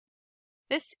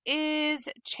This is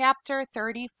chapter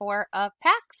 34 of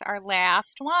Pax, our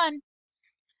last one.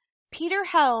 Peter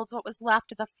held what was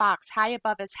left of the fox high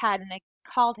above his head, and it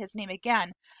called his name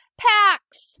again,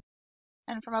 Pax!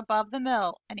 And from above the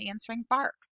mill, an answering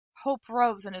bark. Hope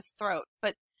rose in his throat,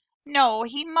 but no,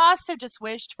 he must have just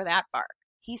wished for that bark.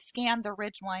 He scanned the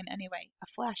ridge line anyway, a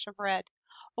flash of red,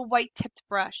 a white-tipped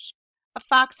brush. A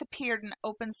fox appeared in an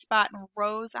open spot and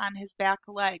rose on his back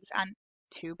legs, on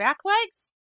two back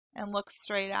legs, and looked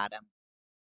straight at him.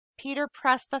 Peter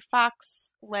pressed the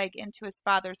fox leg into his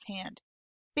father's hand.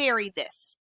 Bury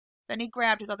this. Then he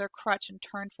grabbed his other crutch and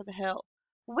turned for the hill.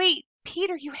 Wait,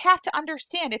 Peter, you have to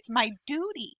understand, it's my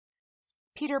duty.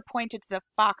 Peter pointed to the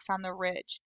fox on the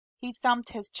ridge. He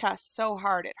thumped his chest so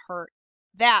hard it hurt.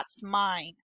 That's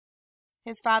mine.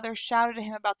 His father shouted at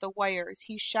him about the wires.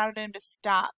 He shouted at him to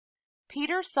stop.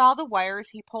 Peter saw the wires.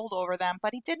 He pulled over them,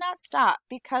 but he did not stop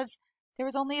because there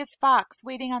was only his fox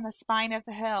waiting on the spine of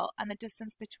the hill and the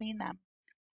distance between them.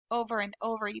 Over and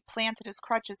over he planted his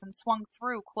crutches and swung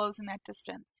through, closing that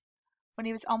distance. When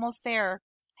he was almost there,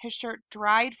 his shirt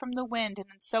dried from the wind and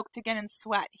then soaked again in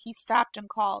sweat. He stopped and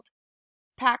called.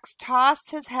 Pax tossed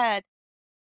his head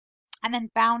and then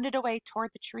bounded away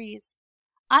toward the trees.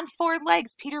 On four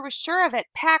legs, Peter was sure of it.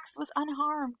 Pax was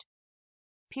unharmed.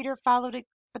 Peter followed it,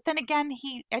 but then again,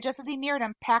 just as he neared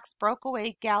him, Pax broke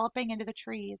away, galloping into the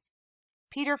trees.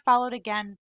 Peter followed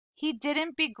again. He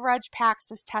didn't begrudge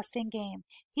Pax's testing game.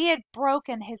 He had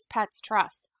broken his pet's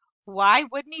trust. Why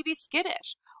wouldn't he be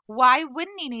skittish? Why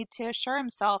wouldn't he need to assure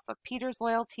himself of Peter's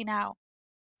loyalty now?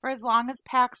 For as long as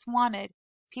Pax wanted,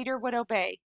 Peter would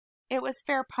obey. It was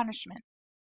fair punishment.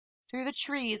 Through the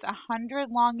trees, 100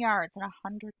 long yards and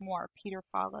 100 more, Peter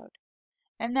followed.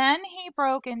 And then he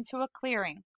broke into a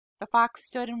clearing. The fox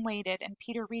stood and waited, and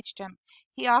Peter reached him.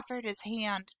 He offered his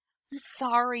hand. I'm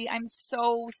sorry, I'm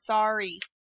so sorry.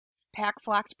 Pax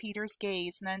locked Peter's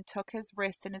gaze and then took his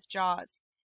wrist in his jaws.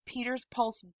 Peter's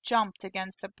pulse jumped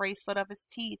against the bracelet of his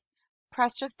teeth,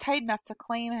 pressed just tight enough to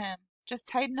claim him, just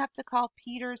tight enough to call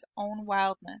Peter's own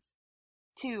wildness.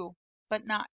 Two, but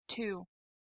not two.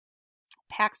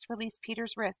 Pax released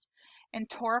Peter's wrist and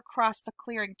tore across the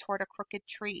clearing toward a crooked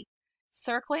tree.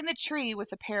 Circling the tree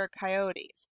was a pair of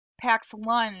coyotes. Pax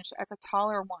lunged at the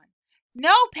taller one.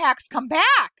 No, Pax, come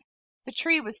back! The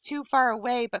tree was too far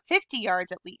away, but 50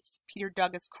 yards at least. Peter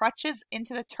dug his crutches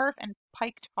into the turf and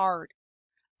piked hard.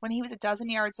 When he was a dozen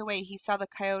yards away, he saw the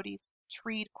coyote's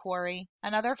treed quarry,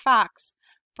 another fox,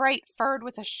 bright-furred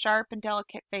with a sharp and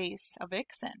delicate face, a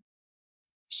vixen.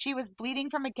 She was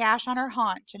bleeding from a gash on her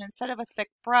haunch, and instead of a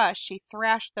thick brush, she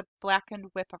thrashed the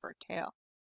blackened whip of her tail.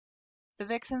 The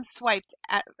vixen swiped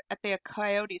at the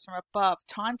coyotes from above,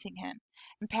 taunting him,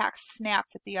 and Pax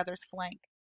snapped at the other's flank.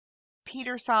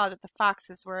 Peter saw that the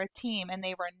foxes were a team, and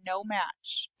they were no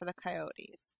match for the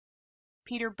coyotes.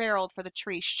 Peter barreled for the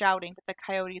tree, shouting, but the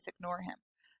coyotes ignored him.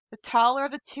 The taller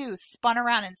of the two spun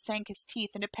around and sank his teeth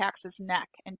into Pax's neck,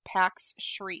 and Pax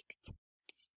shrieked.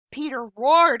 Peter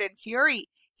roared in fury.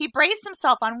 He braced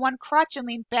himself on one crutch and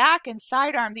leaned back and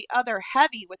sidearmed the other,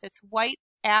 heavy with its white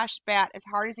ash bat as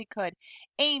hard as he could,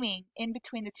 aiming in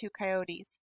between the two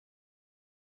coyotes.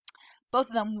 Both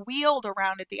of them wheeled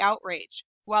around at the outrage,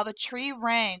 while the tree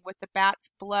rang with the bat's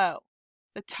blow.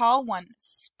 The tall one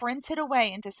sprinted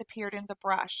away and disappeared into the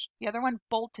brush. The other one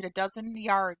bolted a dozen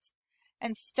yards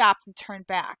and stopped and turned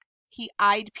back. He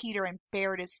eyed Peter and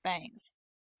bared his fangs.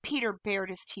 Peter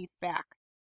bared his teeth back.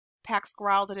 Pax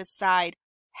growled at his side,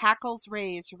 hackles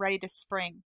raised, ready to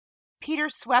spring. Peter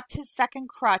swept his second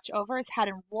crutch over his head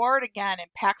and roared again, and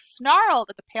Pax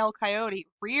snarled at the pale coyote,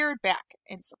 reared back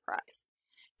in surprise.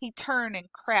 He turned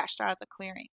and crashed out of the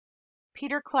clearing.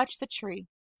 Peter clutched the tree.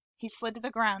 He slid to the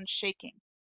ground, shaking.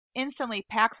 Instantly,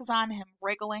 Pax was on him,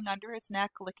 wriggling under his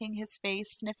neck, licking his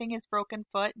face, sniffing his broken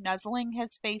foot, nuzzling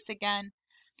his face again.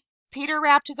 Peter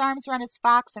wrapped his arms around his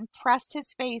fox and pressed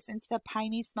his face into the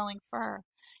piney-smelling fur.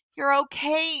 You're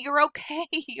okay, you're okay,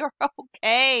 you're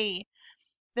okay.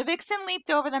 The vixen leaped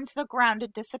over them to the ground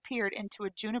and disappeared into a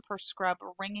juniper scrub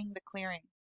ringing the clearing.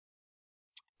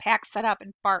 Pax sat up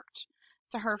and barked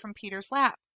to her from Peter's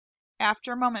lap.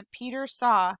 After a moment, Peter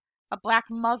saw a black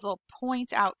muzzle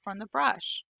point out from the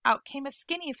brush. Out came a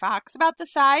skinny fox, about the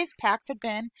size Pax had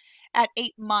been at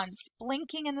 8 months,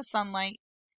 blinking in the sunlight.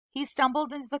 He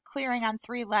stumbled into the clearing on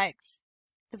 3 legs.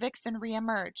 The vixen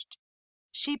reemerged.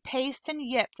 She paced and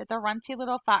yipped at the runty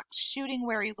little fox, shooting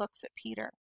wary looks at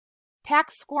Peter.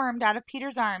 Pax squirmed out of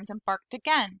Peter's arms and barked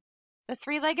again. The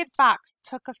 3-legged fox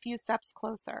took a few steps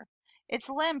closer. Its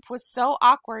limp was so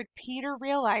awkward, Peter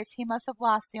realized he must have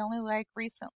lost the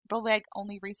leg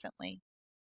only recently.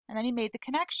 And then he made the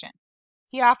connection.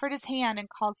 He offered his hand and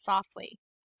called softly.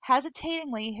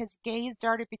 Hesitatingly, his gaze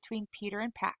darted between Peter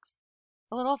and Pax.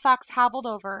 The little fox hobbled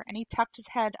over, and he tucked his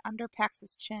head under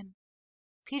Pax's chin.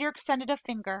 Peter extended a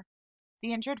finger.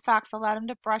 The injured fox allowed him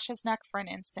to brush his neck for an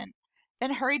instant,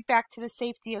 then hurried back to the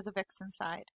safety of the vixen's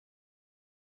side.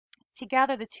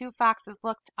 Together, the two foxes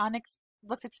looked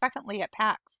expectantly at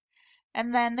Pax,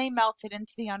 and then they melted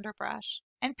into the underbrush.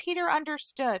 And Peter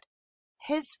understood.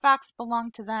 His fox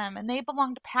belonged to them, and they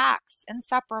belonged to Pax,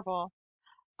 inseparable.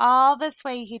 All this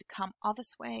way he'd come, all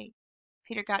this way.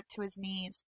 Peter got to his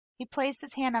knees. He placed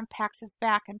his hand on Pax's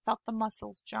back and felt the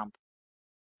muscles jump.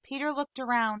 Peter looked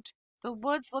around. The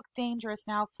woods looked dangerous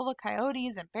now, full of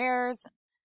coyotes and bears, and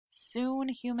soon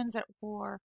humans at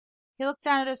war. He looked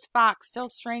down at his fox, still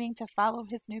straining to follow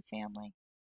his new family.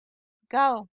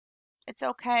 Go. It's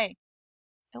okay.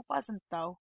 It wasn't,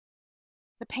 though.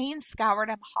 The pain scoured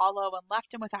him hollow and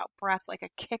left him without breath like a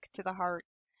kick to the heart.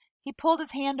 He pulled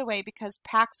his hand away because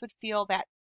Pax would feel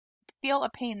a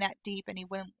pain that deep, and he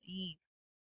wouldn't leave.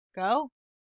 Go?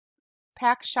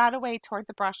 Pax shot away toward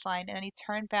the brush line, and then he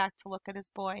turned back to look at his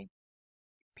boy.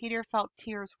 Peter felt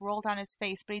tears roll down his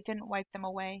face, but he didn't wipe them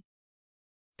away.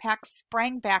 Pax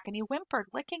sprang back, and he whimpered,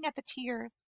 licking at the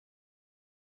tears.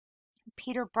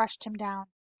 Peter brushed him down.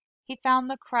 He found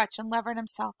the crutch and levered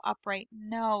himself upright.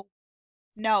 No,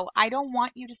 I don't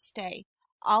want you to stay.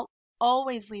 I'll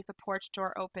always leave the porch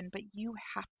door open, but you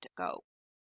have to go.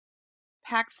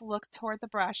 Pax looked toward the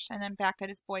brush and then back at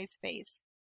his boy's face.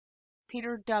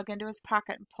 Peter dug into his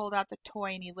pocket and pulled out the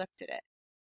toy, and he lifted it.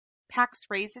 Pax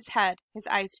raised his head, his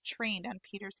eyes trained on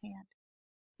Peter's hand.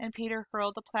 And Peter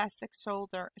hurled the plastic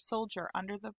soldier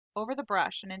over the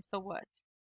brush and into the woods,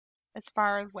 as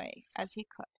far away as he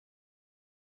could.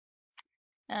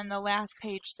 And the last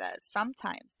page says,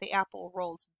 sometimes the apple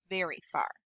rolls very far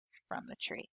from the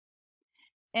tree.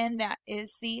 And that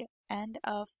is the end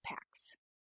of Pax.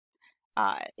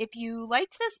 If you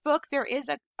liked this book, there is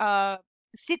a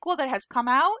sequel that has come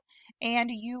out,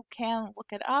 and you can look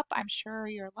it up. I'm sure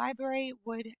your library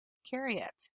would carry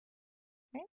it.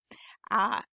 Okay?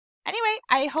 Anyway,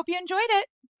 I hope you enjoyed it.